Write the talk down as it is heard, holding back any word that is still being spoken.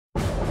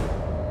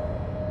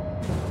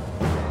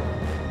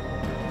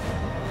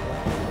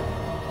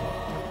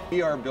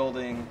We are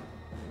building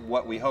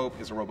what we hope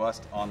is a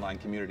robust online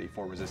community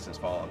for Resistance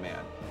Fall of Man.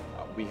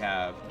 We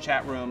have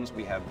chat rooms,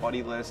 we have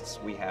buddy lists,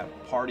 we have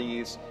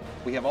parties,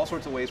 we have all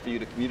sorts of ways for you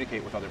to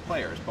communicate with other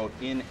players, both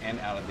in and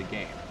out of the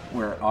game.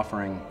 We're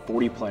offering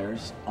 40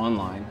 players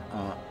online.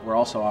 We're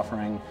also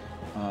offering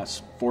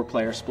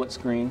 4-player split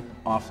screen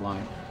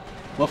offline.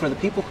 Well, for the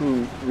people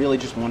who really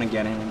just want to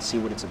get in and see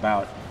what it's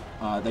about,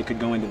 they could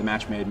go into the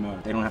match-made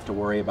mode. They don't have to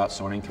worry about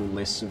sorting through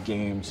lists of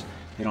games.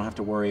 They don't have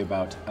to worry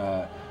about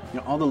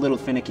all the little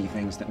finicky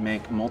things that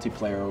make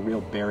multiplayer a real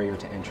barrier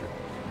to entry.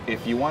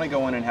 If you want to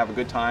go in and have a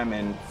good time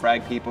and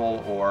frag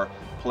people or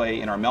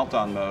play in our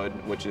Meltdown mode,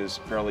 which is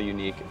fairly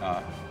unique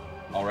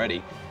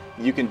already,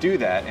 you can do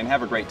that and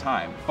have a great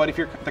time. But if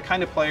you're the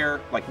kind of player,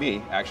 like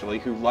me actually,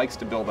 who likes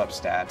to build up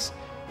stats,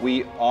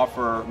 we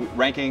offer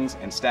rankings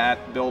and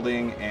stat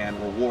building and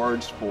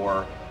rewards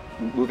for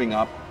moving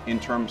up in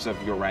terms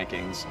of your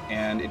rankings.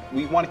 And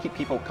we want to keep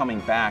people coming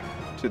back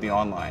to the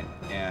online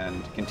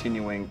and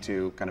continuing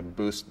to kind of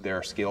boost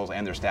their skills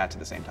and their stats at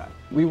the same time.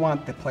 We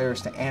want the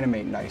players to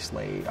animate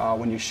nicely.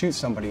 When you shoot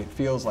somebody, it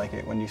feels like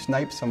it. When you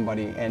snipe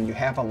somebody and you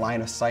have a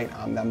line of sight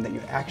on them, that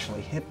you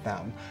actually hit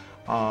them.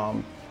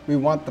 We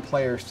want the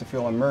players to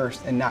feel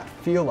immersed and not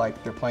feel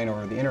like they're playing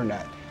over the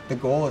internet. The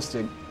goal is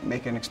to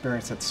make an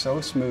experience that's so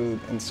smooth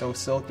and so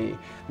silky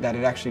that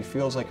it actually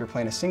feels like you're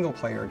playing a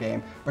single-player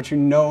game, but you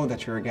know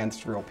that you're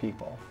against real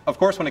people. Of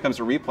course, when it comes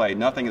to replay,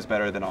 nothing is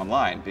better than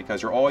online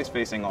because you're always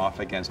facing off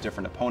against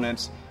different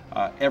opponents.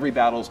 Every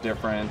battle's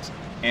different,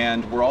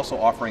 and we're also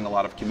offering a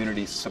lot of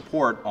community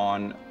support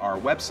on our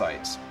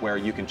websites where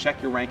you can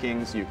check your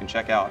rankings, you can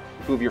check out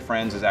who of your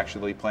friends is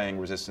actually playing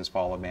Resistance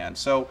Fall of Man.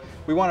 So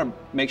we want to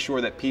make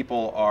sure that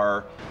people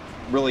are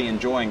really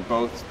enjoying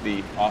both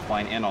the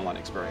offline and online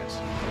experience.